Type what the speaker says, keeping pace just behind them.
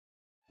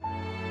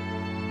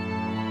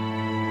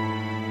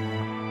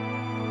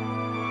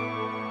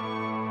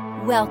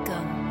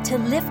Welcome to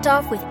Lift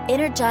Off with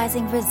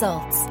Energizing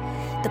Results,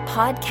 the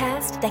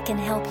podcast that can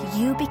help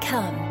you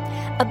become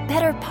a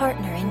better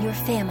partner in your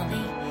family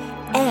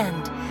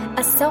and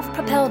a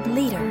self-propelled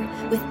leader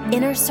with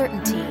inner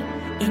certainty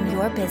in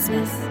your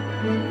business.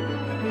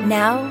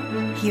 Now,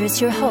 here's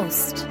your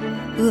host,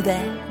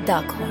 Uwe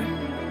Daghorn.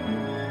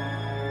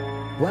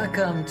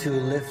 Welcome to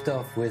Lift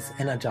Off with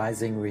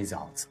Energizing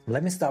Results.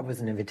 Let me start with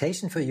an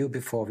invitation for you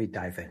before we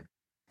dive in.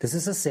 This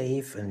is a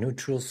safe and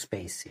neutral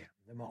space here.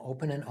 The more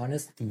open and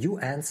honest you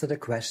answer the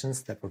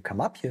questions that will come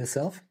up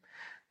yourself,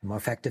 the more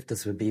effective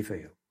this will be for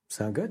you.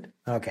 Sound good?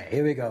 Okay,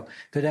 here we go.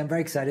 Today I'm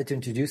very excited to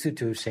introduce you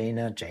to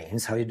Shana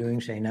James. How are you doing,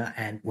 Shana?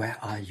 And where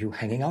are you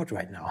hanging out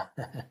right now?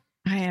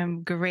 I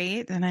am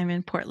great, and I'm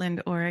in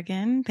Portland,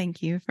 Oregon.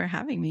 Thank you for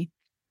having me.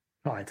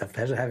 Oh, it's a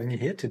pleasure having you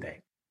here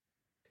today.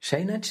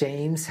 Shana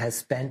James has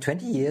spent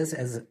 20 years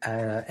as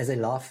a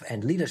love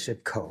and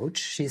leadership coach.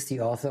 She's the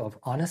author of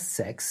Honest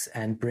Sex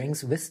and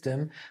brings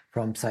wisdom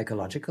from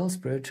psychological,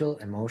 spiritual,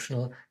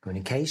 emotional,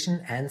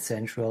 communication, and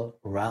sensual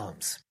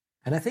realms.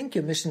 And I think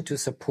your mission to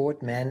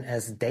support men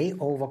as they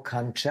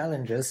overcome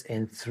challenges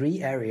in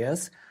 3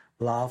 areas,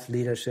 love,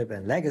 leadership,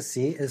 and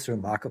legacy, is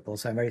remarkable.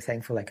 So I'm very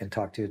thankful I can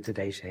talk to you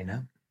today,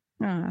 Shana.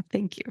 Oh,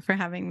 thank you for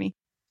having me.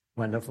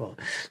 Wonderful.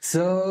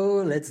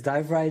 So let's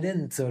dive right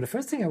in. So the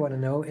first thing I want to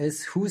know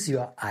is, who's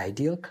your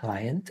ideal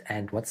client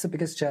and what's the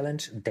biggest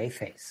challenge they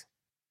face?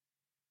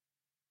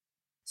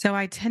 So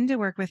I tend to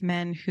work with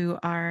men who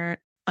are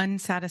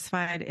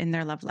unsatisfied in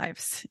their love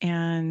lives.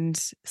 And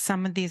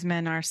some of these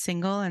men are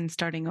single and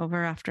starting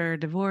over after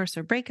divorce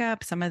or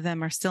breakup. Some of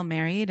them are still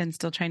married and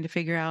still trying to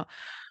figure out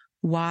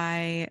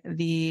why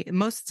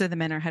most of the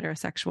men are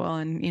heterosexual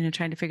and,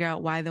 trying to figure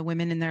out why the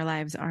women in their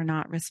lives are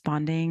not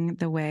responding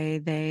the way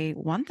they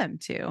want them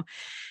to.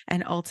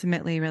 And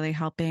ultimately really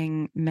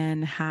helping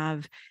men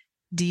have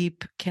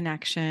deep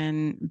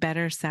connection,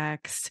 better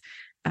sex,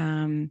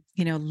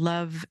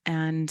 love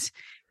and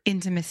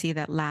intimacy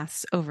that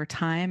lasts over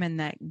time and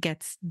that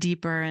gets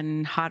deeper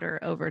and hotter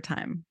over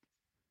time.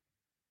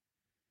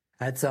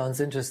 That sounds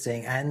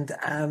interesting. And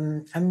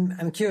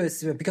I'm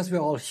curious, because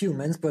we're all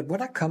humans, but what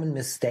are common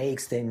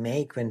mistakes they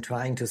make when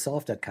trying to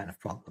solve that kind of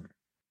problem?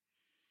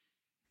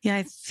 Yeah,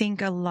 I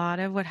think a lot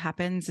of what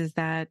happens is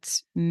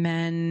that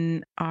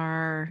men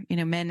are,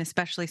 men,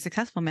 especially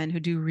successful men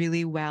who do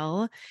really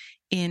well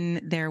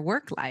in their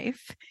work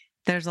life.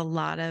 There's a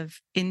lot of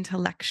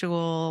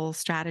intellectual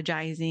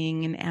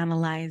strategizing and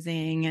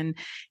analyzing. And,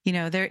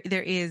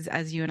 there is,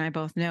 as you and I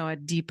both know, a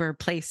deeper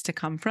place to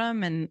come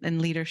from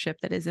and leadership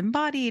that is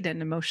embodied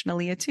and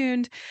emotionally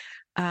attuned.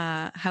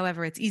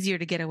 However, it's easier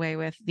to get away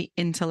with the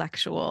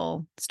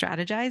intellectual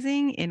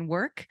strategizing in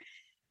work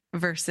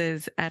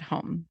versus at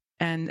home,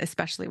 and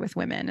especially with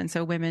women. And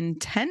so women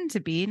tend to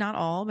be, not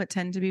all, but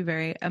tend to be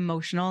very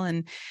emotional,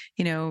 and,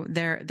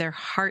 their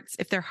hearts,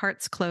 if their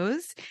hearts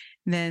close,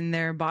 then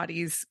their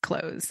bodies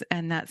close,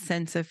 and that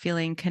sense of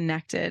feeling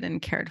connected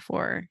and cared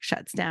for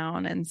shuts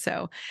down. And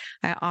so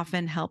I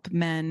often help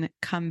men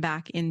come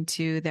back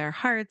into their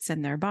hearts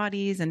and their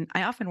bodies. And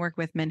I often work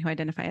with men who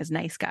identify as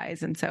nice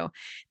guys. And so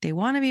they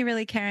want to be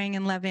really caring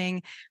and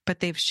loving, but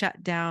they've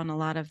shut down a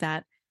lot of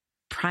that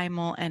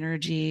primal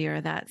energy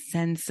or that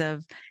sense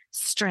of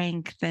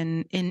strength,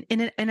 and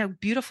in a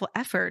beautiful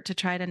effort to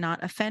try to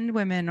not offend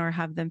women or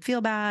have them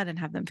feel bad and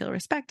have them feel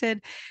respected,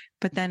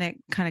 but then it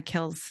kind of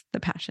kills the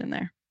passion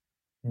there.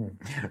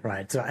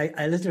 Right. So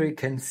I literally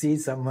can see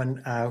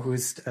someone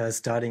who's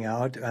starting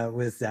out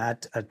with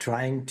that,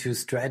 trying to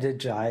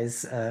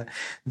strategize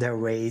their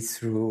way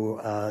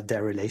through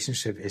their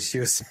relationship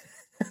issues.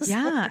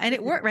 Yeah. And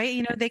it worked,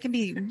 right? They can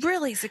be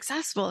really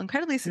successful,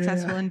 incredibly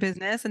successful in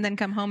business, and then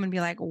come home and be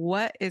like,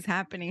 what is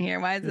happening here?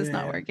 Why is this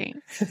not working?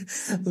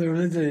 So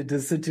literally the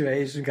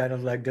situation kind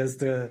of like there's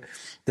the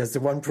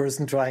one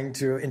person trying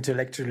to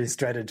intellectually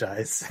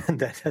strategize, and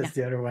that has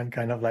the other one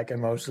kind of like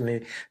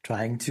emotionally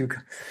trying to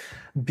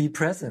be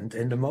present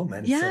in the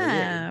moment.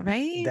 Yeah, so,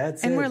 right.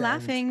 That's and it. we're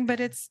laughing,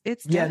 but it's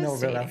devastating. No,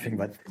 we're laughing,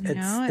 but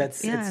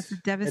it's a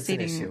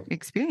devastating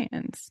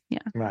experience. Yeah.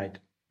 Right.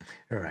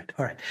 All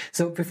right.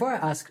 So before I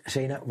ask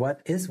Shana,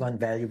 what is one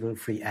valuable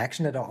free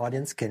action that our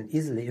audience can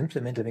easily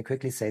implement, let me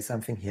quickly say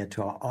something here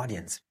to our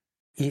audience.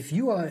 If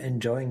you are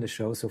enjoying the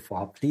show so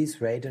far,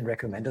 please rate and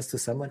recommend us to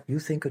someone you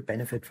think could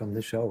benefit from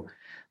the show.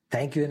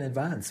 Thank you in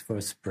advance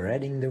for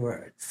spreading the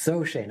word.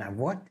 So Shana,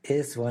 what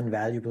is one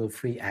valuable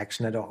free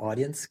action that our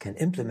audience can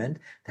implement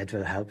that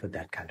will help with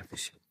that kind of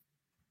issue?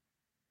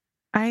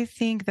 I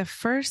think the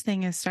first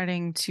thing is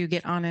starting to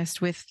get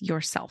honest with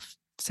yourself.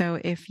 So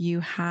if you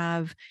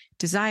have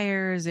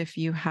desires, if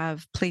you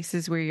have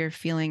places where you're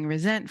feeling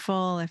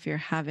resentful, if you're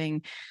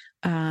having,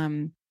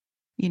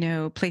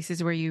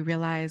 places where you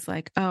realize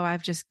like, oh,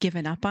 I've just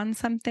given up on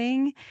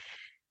something,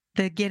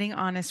 the getting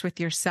honest with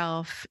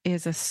yourself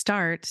is a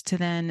start to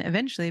then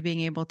eventually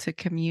being able to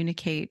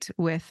communicate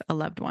with a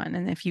loved one.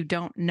 And if you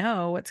don't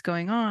know what's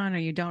going on, or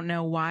you don't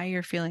know why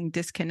you're feeling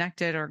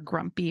disconnected or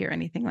grumpy or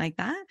anything like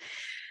that,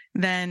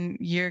 then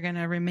you're going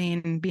to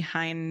remain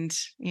behind,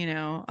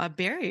 a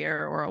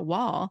barrier or a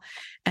wall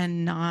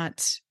and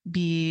not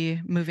be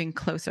moving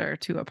closer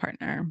to a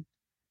partner.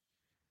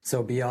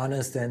 So be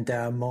honest, and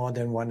there are more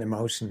than one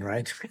emotion,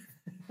 right?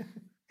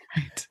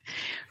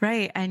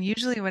 Right. And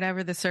usually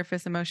whatever the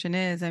surface emotion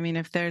is, I mean,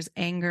 if there's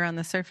anger on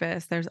the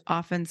surface, there's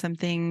often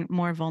something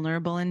more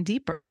vulnerable and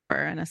deeper,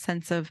 and a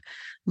sense of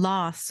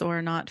loss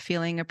or not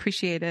feeling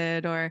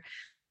appreciated or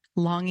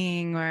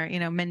longing, or,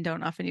 men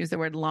don't often use the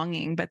word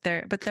longing, but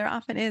there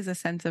often is a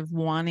sense of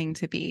wanting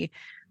to be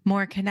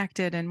more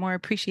connected and more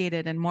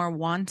appreciated and more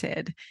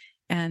wanted.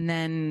 And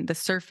then the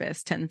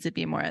surface tends to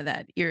be more of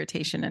that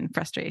irritation and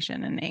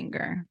frustration and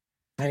anger.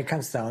 And it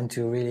comes down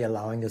to really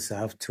allowing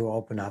yourself to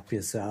open up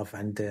yourself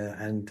and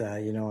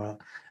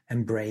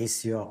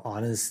embrace your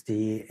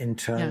honesty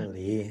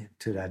internally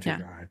to that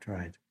regard,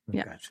 right?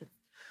 Yeah. Gotcha.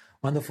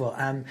 Wonderful.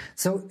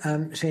 So,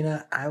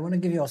 Shayna, I want to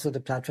give you also the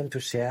platform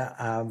to share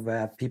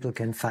where people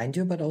can find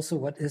you, but also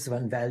what is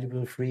one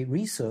valuable free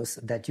resource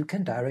that you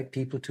can direct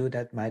people to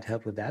that might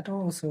help with that,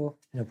 or also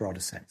in a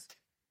broader sense.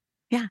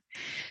 Yeah.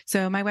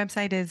 So my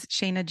website is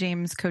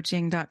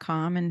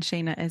shaynajamescoaching.com, and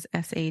Shayna is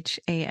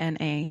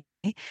SHANA.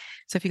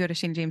 So if you go to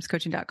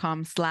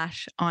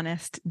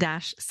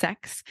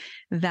shaynajamescoaching.com/honest-sex,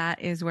 that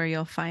is where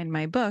you'll find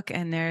my book.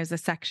 And there's a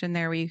section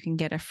there where you can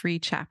get a free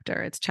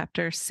chapter. It's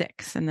chapter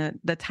 6. And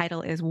the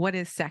title is What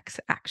is Sex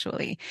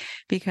Actually?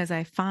 Because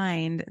I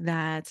find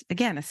that,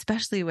 again,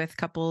 especially with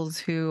couples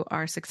who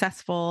are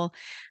successful,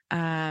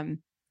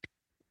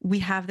 we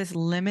have this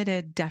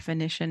limited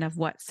definition of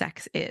what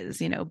sex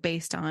is,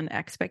 based on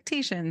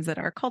expectations that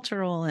are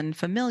cultural and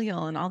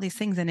familial and all these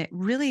things. And it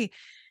really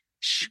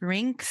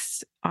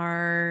shrinks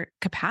our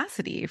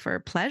capacity for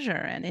pleasure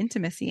and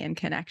intimacy and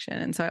connection.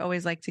 And so I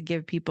always like to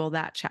give people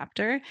that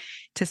chapter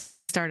to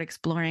start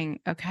exploring,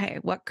 okay,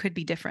 what could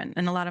be different?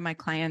 And a lot of my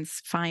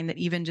clients find that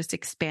even just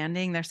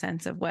expanding their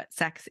sense of what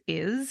sex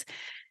is,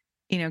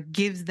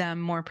 gives them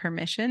more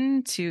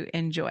permission to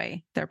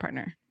enjoy their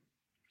partner.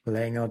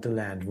 Laying out the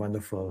land.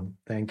 Wonderful.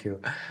 Thank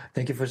you.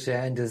 Thank you for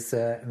sharing this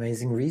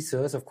amazing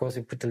resource. Of course,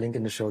 we put the link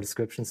in the show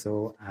description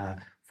so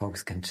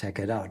folks can check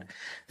it out.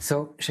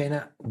 So,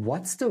 Shayna,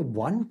 what's the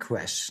one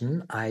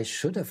question I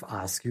should have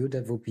asked you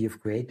that would be of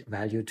great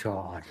value to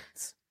our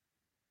audience?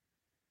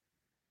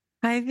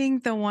 I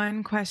think the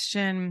one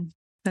question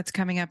that's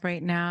coming up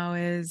right now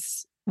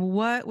is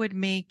what would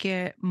make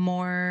it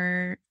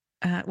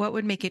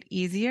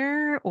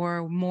easier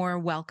or more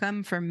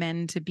welcome for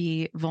men to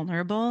be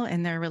vulnerable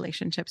in their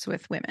relationships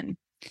with women?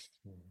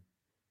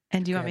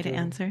 And do you want me to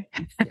answer?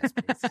 Yes,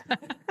 please.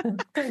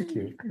 Thank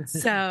you.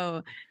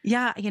 So,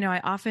 yeah,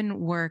 I often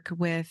work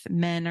with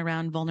men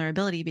around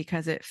vulnerability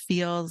because it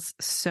feels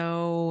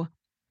so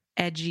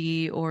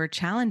edgy or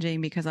challenging,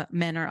 because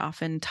men are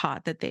often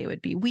taught that they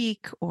would be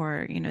weak,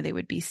 or, they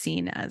would be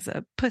seen as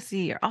a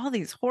pussy, or all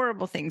these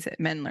horrible things that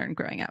men learn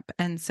growing up.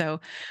 And so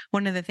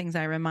one of the things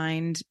I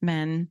remind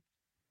men,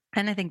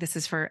 and I think this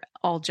is for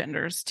all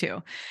genders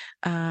too,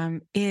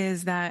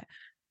 is that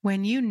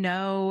when you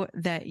know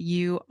that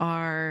you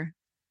are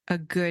a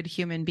good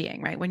human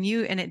being, right?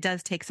 And it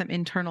does take some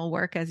internal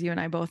work, as you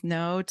and I both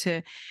know,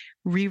 to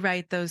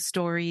rewrite those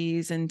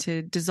stories and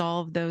to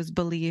dissolve those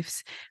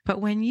beliefs. But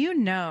when you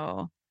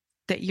know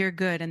that you're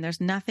good and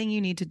there's nothing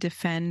you need to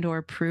defend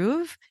or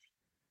prove,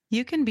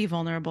 you can be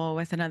vulnerable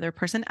with another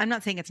person. I'm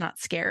not saying it's not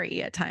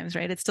scary at times,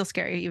 right? It's still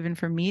scary even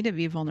for me to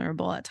be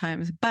vulnerable at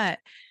times, but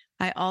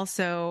I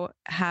also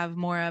have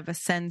more of a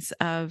sense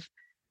of,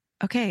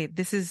 okay,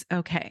 this is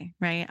okay,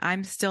 right?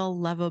 I'm still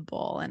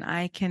lovable, and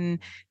I can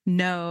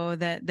know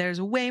that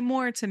there's way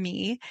more to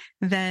me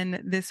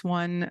than this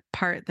one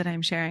part that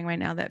I'm sharing right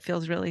now that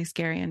feels really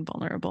scary and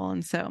vulnerable.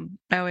 And so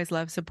I always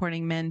love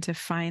supporting men to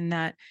find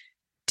that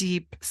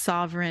deep,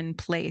 sovereign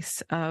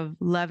place of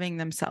loving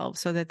themselves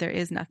so that there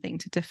is nothing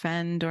to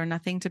defend or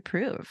nothing to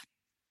prove.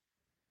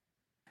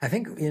 I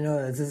think,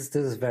 this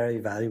is very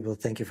valuable.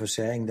 Thank you for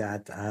sharing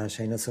that,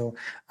 Shayna. So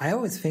I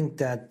always think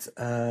that,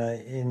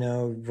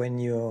 when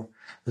you're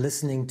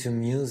listening to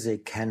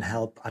music can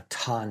help a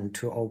ton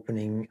to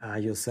opening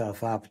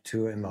yourself up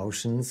to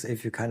emotions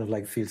if you kind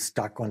of feel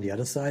stuck on the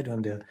other side,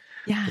 on the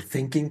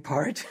thinking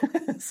part.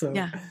 So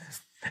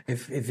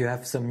if you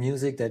have some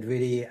music that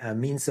really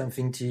means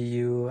something to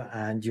you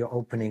and you're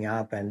opening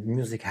up, and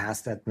music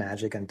has that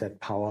magic and that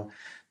power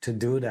to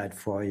do that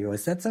for you.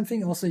 Is that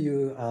something also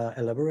you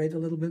elaborate a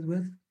little bit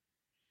with?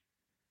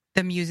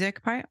 The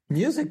music part?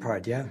 Music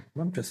part, yeah.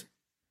 I'm just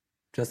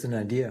an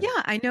idea.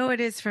 Yeah, I know it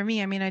is for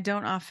me. I mean, I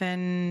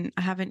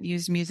haven't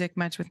used music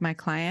much with my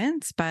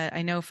clients, but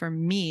I know for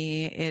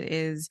me, it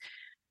is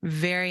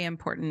very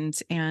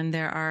important. And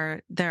there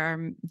are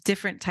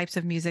different types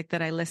of music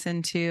that I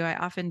listen to. I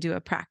often do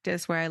a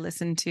practice where I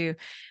listen to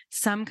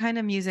some kind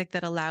of music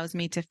that allows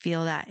me to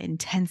feel that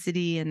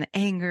intensity and the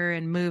anger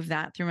and move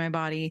that through my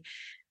body.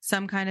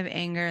 Some kind of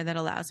anger that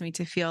allows me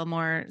to feel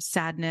more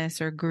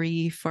sadness or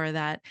grief, or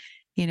that,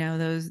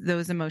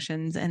 those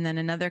emotions. And then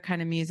another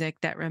kind of music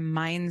that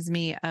reminds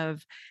me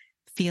of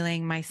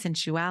feeling my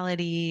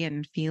sensuality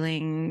and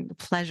feeling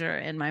pleasure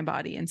in my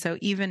body. And so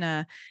even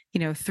a,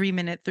 3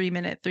 minute,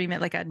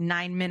 like a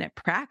 9-minute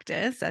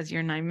practice as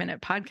your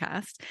 9-minute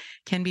podcast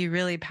can be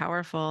really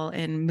powerful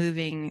in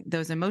moving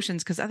those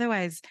emotions, because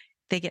otherwise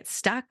they get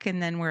stuck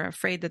and then we're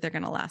afraid that they're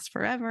going to last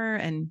forever.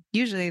 And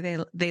usually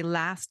they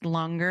last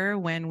longer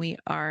when we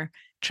are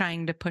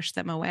trying to push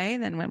them away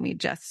than when we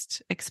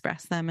just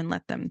express them and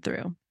let them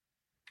through.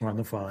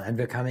 Wonderful. And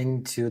we're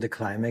coming to the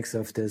climax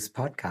of this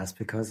podcast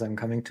because I'm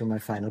coming to my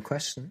final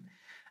question.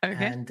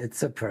 Okay. And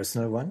it's a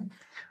personal one.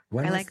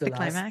 I like the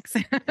climax.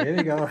 Here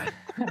we go.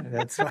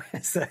 That's why I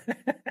said.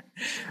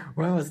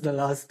 When was the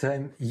last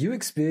time you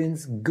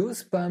experienced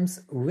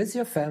goosebumps with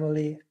your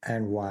family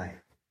and why?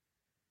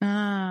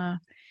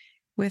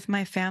 With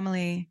my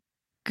family,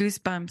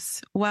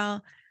 goosebumps.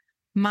 Well,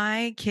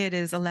 my kid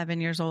is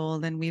 11 years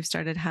old and we've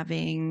started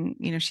having,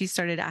 she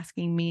started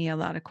asking me a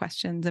lot of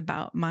questions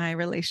about my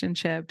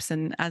relationships.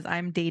 And as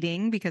I'm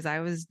dating, because I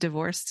was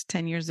divorced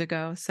 10 years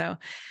ago, so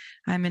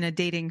I'm in a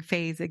dating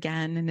phase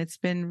again. And it's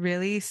been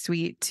really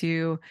sweet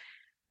to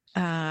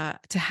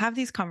have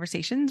these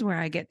conversations where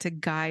I get to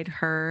guide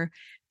her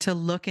to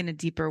look in a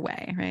deeper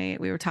way, right?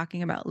 We were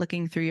talking about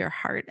looking through your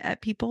heart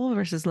at people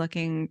versus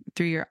looking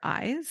through your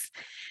eyes,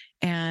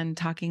 and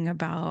talking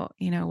about,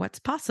 what's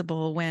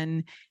possible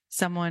when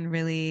someone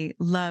really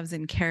loves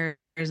and cares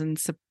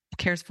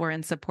for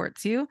and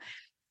supports you,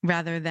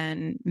 rather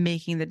than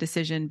making the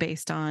decision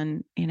based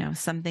on,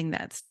 something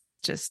that's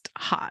just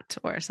hot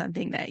or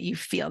something that you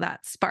feel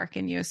that spark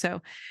in you.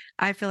 So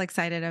I feel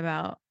excited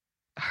about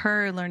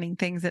her learning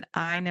things that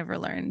I never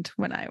learned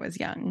when I was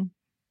young.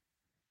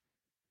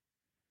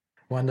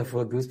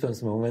 Wonderful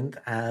goosebumps moment.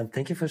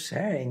 Thank you for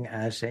sharing,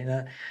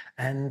 Shayna.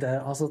 And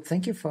also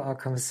thank you for our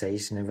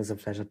conversation. It was a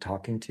pleasure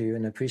talking to you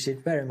and I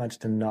appreciate very much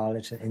the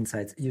knowledge and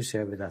insights you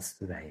share with us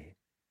today.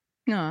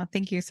 Oh,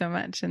 thank you so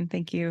much. And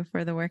thank you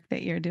for the work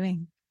that you're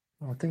doing.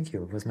 Oh, thank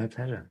you. It was my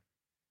pleasure.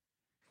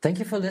 Thank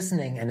you for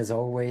listening. And as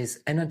always,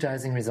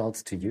 energizing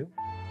results to you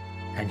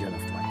and your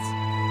loved ones.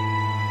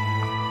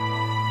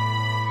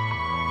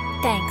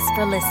 Thanks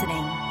for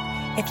listening.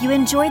 If you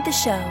enjoyed the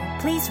show,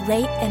 please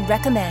rate and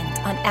recommend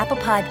on Apple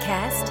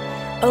Podcast,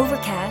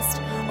 Overcast,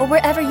 or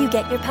wherever you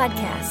get your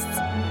podcasts.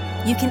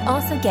 You can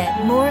also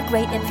get more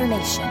great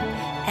information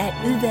at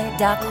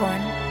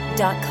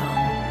uwedockhorn.com.